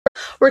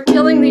We're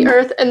killing the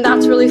earth, and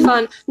that's really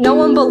fun. No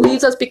one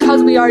believes us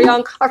because we are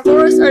young. Our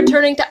forests are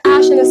turning to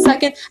ash in a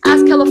second.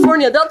 Ask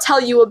California, they'll tell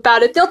you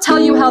about it. They'll tell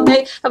you how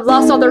they have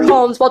lost all their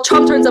homes, while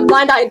Trump turns a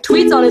blind eye and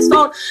tweets on his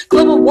phone.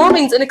 Global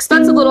warming's an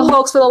expensive little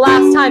hoax for the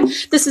last time.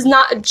 This is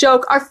not a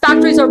joke. Our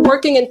factories are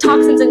working and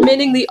toxins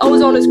emitting. The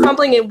ozone is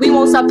crumbling, and we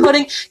won't stop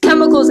putting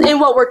chemicals in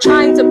what we're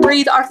trying to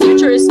breathe. Our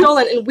future is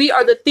stolen, and we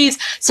are the thieves.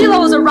 Sea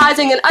levels are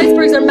rising, and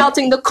icebergs are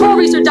melting. The coral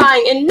reefs are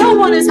dying, and no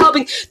one is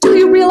helping. Do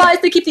you realize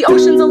they keep the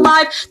oceans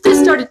alive?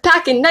 This started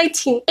back in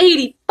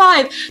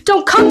 1985.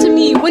 Don't come to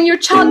me when your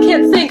child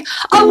can't think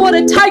of what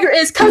a tiger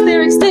is, cause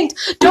they're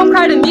extinct. Don't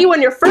cry to me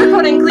when your fur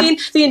coat ain't clean.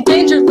 The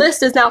endangered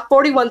list is now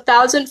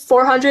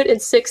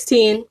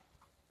 41,416.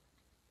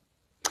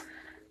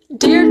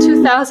 Dear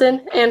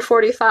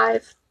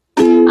 2045,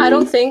 I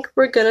don't think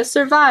we're gonna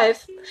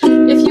survive.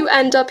 If you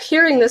end up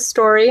hearing this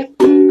story,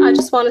 I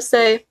just want to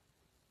say,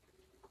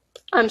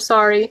 I'm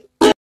sorry.